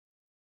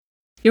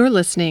You're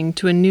listening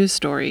to a news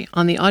story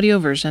on the audio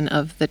version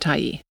of The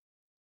Tyee.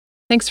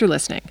 Thanks for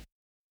listening.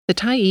 The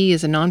Tyee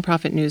is a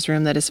nonprofit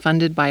newsroom that is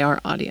funded by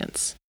our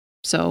audience.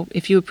 So,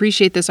 if you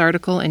appreciate this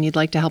article and you'd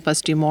like to help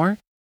us do more,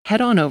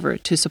 head on over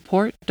to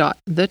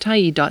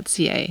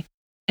support.thetyee.ca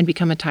and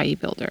become a Tyee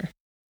builder.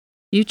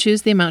 You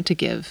choose the amount to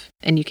give,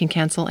 and you can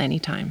cancel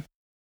anytime.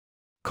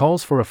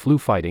 Calls for a flu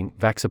fighting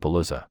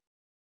Vaxapalooza.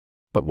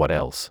 But what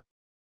else?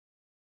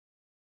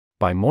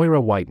 By Moira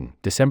Whiten,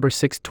 December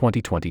 6,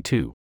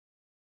 2022.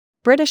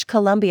 British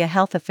Columbia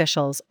health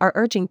officials are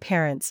urging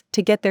parents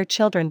to get their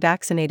children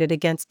vaccinated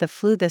against the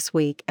flu this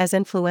week as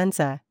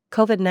influenza,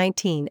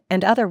 COVID-19,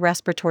 and other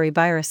respiratory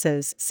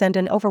viruses send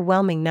an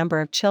overwhelming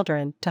number of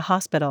children to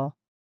hospital.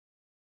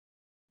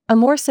 A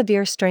more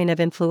severe strain of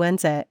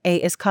influenza A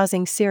is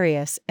causing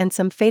serious and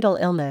some fatal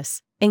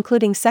illness,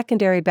 including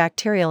secondary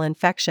bacterial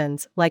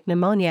infections like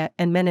pneumonia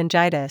and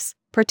meningitis,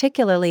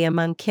 particularly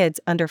among kids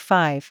under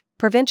 5,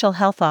 Provincial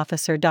Health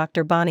Officer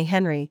Dr. Bonnie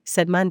Henry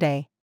said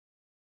Monday.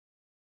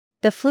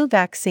 The flu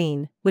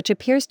vaccine, which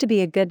appears to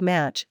be a good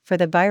match for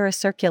the virus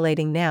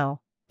circulating now,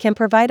 can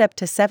provide up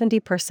to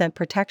 70%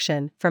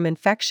 protection from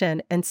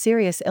infection and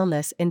serious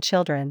illness in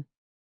children.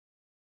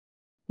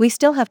 We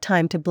still have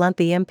time to blunt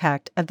the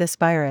impact of this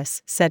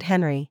virus, said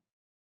Henry.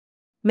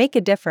 Make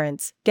a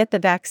difference, get the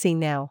vaccine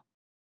now.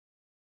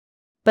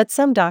 But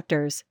some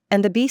doctors,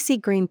 and the BC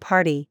Green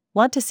Party,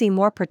 want to see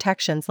more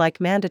protections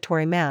like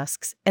mandatory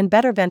masks and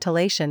better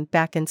ventilation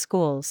back in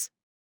schools.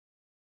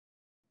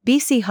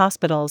 BC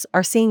hospitals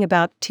are seeing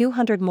about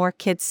 200 more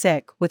kids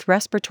sick with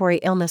respiratory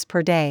illness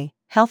per day,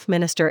 Health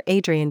Minister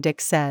Adrian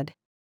Dix said.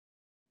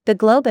 The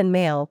Globe and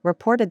Mail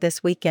reported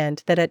this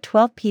weekend that at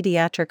 12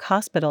 pediatric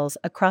hospitals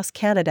across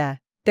Canada,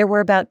 there were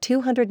about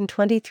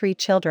 223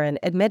 children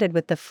admitted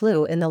with the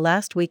flu in the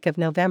last week of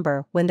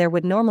November when there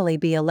would normally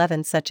be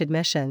 11 such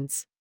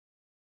admissions.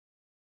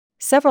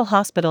 Several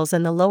hospitals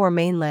in the Lower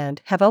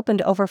Mainland have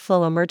opened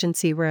overflow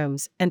emergency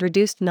rooms and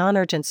reduced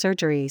non-urgent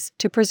surgeries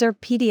to preserve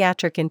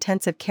pediatric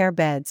intensive care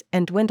beds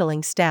and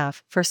dwindling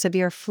staff for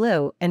severe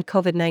flu and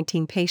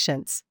COVID-19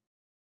 patients.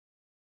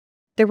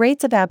 The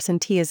rates of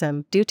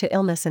absenteeism due to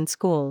illness in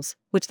schools,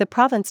 which the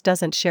province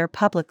doesn't share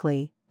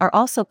publicly, are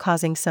also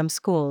causing some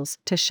schools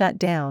to shut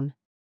down.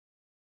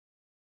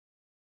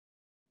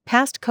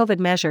 Past COVID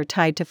measure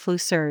tied to flu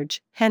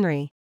surge,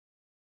 Henry.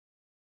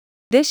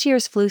 This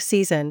year's flu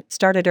season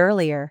started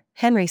earlier,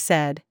 Henry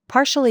said,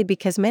 partially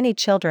because many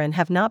children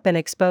have not been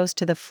exposed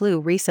to the flu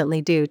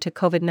recently due to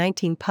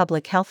COVID-19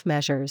 public health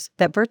measures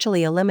that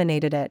virtually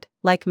eliminated it,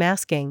 like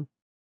masking.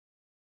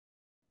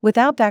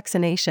 Without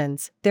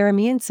vaccinations, their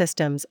immune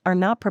systems are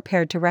not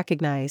prepared to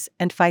recognize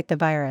and fight the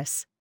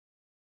virus.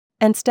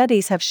 And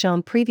studies have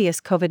shown previous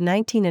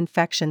COVID-19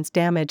 infections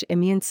damage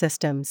immune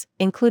systems,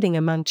 including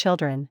among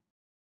children.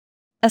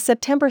 A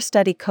September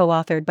study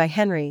co-authored by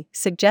Henry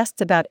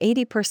suggests about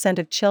 80%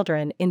 of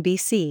children in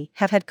BC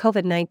have had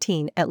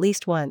COVID-19 at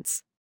least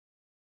once.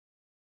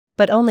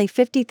 But only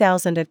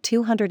 50,000 of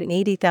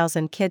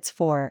 280,000 kids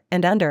 4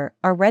 and under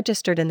are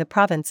registered in the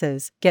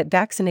province's Get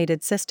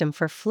Vaccinated system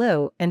for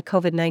flu and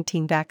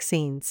COVID-19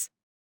 vaccines.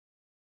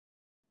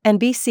 And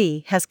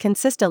BC has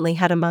consistently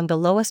had among the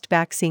lowest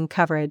vaccine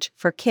coverage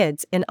for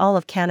kids in all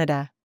of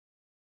Canada.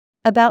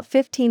 About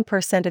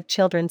 15% of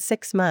children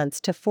 6 months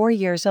to 4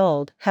 years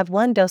old have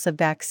one dose of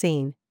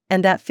vaccine,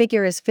 and that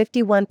figure is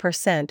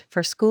 51%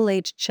 for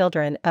school-aged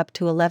children up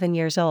to 11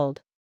 years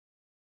old.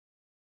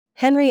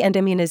 Henry and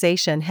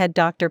immunization head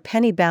Dr.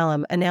 Penny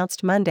Ballum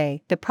announced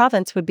Monday the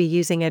province would be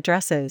using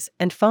addresses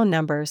and phone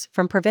numbers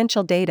from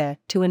provincial data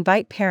to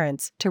invite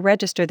parents to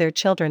register their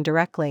children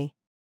directly.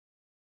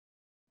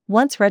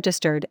 Once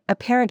registered, a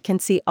parent can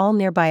see all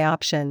nearby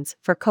options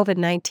for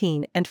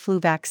COVID-19 and flu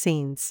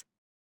vaccines.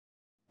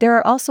 There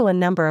are also a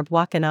number of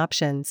walk-in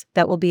options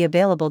that will be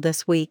available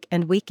this week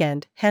and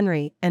weekend,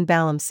 Henry and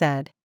Ballum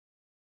said.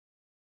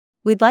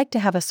 We'd like to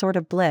have a sort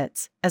of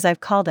blitz, as I've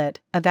called it,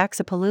 a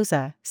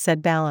Vaxapalooza,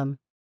 said Ballum.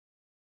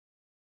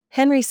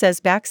 Henry says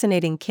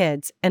vaccinating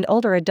kids and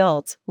older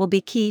adults will be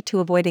key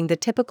to avoiding the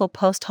typical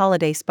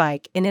post-holiday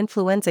spike in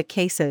influenza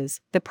cases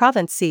the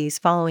province sees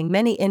following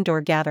many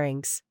indoor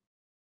gatherings.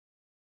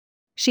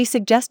 She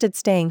suggested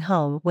staying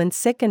home when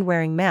sick and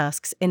wearing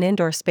masks in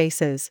indoor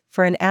spaces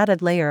for an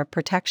added layer of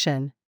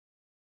protection.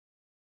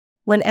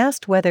 When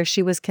asked whether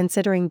she was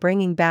considering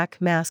bringing back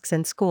masks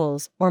in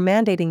schools or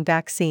mandating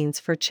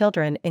vaccines for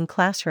children in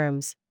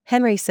classrooms,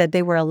 Henry said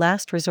they were a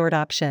last resort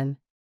option.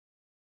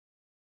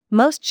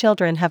 Most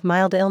children have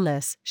mild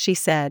illness, she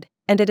said,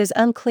 and it is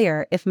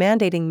unclear if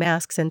mandating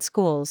masks in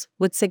schools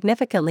would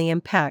significantly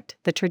impact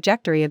the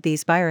trajectory of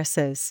these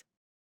viruses.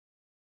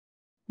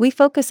 We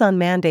focus on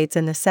mandates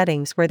in the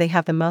settings where they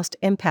have the most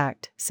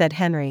impact, said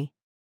Henry.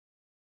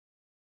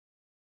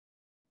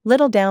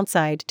 Little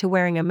downside to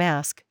wearing a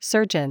mask,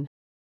 surgeon.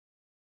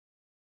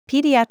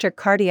 Pediatric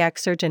cardiac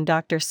surgeon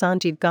Dr.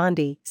 Sanjeev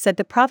Gandhi said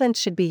the province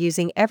should be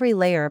using every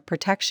layer of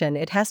protection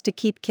it has to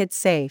keep kids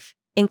safe,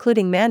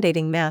 including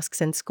mandating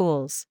masks in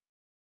schools.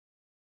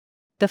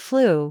 The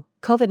flu,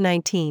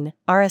 COVID-19,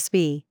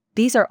 RSV,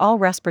 these are all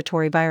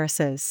respiratory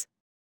viruses.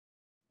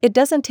 It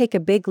doesn't take a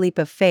big leap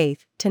of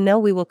faith to know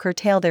we will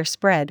curtail their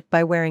spread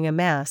by wearing a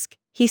mask,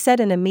 he said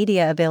in a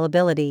media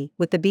availability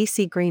with the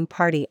BC Green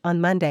Party on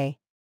Monday.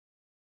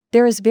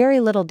 There is very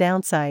little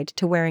downside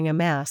to wearing a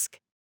mask.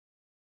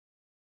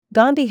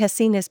 Gandhi has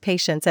seen his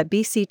patients at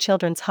BC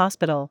Children's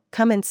Hospital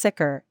come in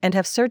sicker and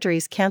have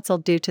surgeries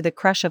cancelled due to the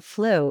crush of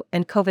flu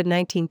and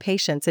COVID-19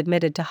 patients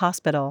admitted to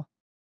hospital.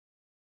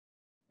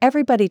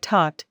 Everybody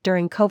talked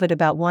during COVID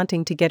about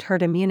wanting to get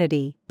herd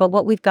immunity, but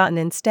what we've gotten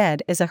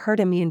instead is a herd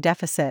immune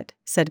deficit,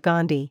 said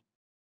Gandhi.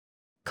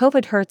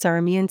 COVID hurts our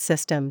immune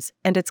systems,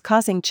 and it's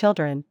causing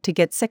children to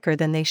get sicker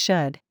than they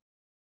should.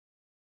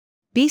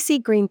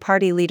 BC Green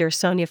Party leader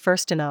Sonia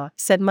Furstenau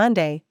said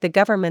Monday the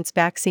government's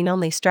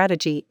vaccine-only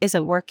strategy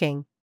isn't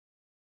working.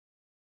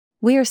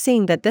 We are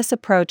seeing that this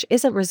approach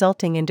isn't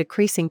resulting in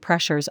decreasing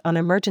pressures on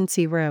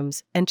emergency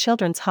rooms and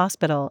children's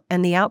hospital,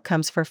 and the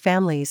outcomes for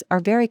families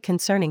are very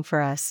concerning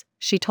for us,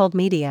 she told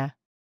media.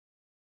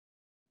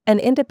 An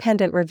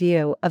independent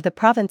review of the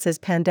province's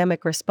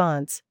pandemic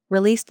response,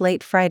 released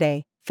late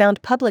Friday,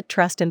 found public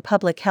trust in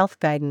public health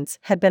guidance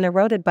had been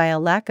eroded by a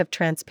lack of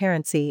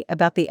transparency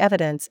about the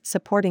evidence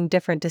supporting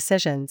different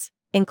decisions,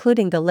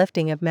 including the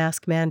lifting of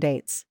mask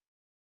mandates.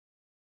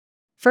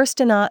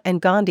 Furstenau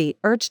and Gandhi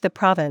urged the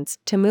province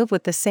to move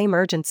with the same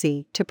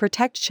urgency to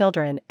protect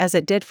children as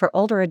it did for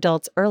older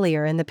adults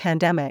earlier in the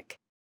pandemic.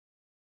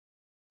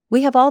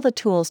 We have all the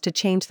tools to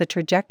change the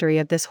trajectory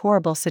of this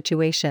horrible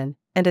situation,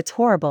 and it's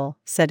horrible,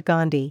 said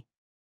Gandhi.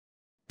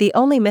 The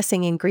only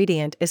missing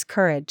ingredient is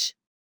courage.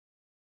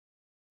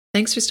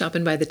 Thanks for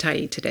stopping by the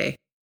Tyee today.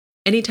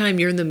 Anytime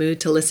you're in the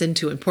mood to listen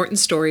to important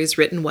stories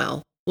written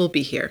well, we'll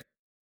be here.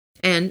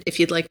 And if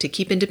you'd like to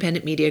keep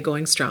independent media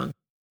going strong,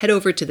 head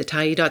over to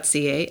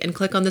thetyee.ca and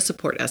click on the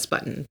Support Us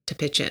button to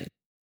pitch in.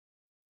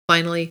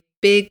 Finally,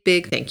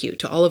 big thank you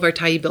to all of our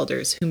Tyee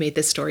builders who made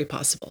this story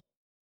possible.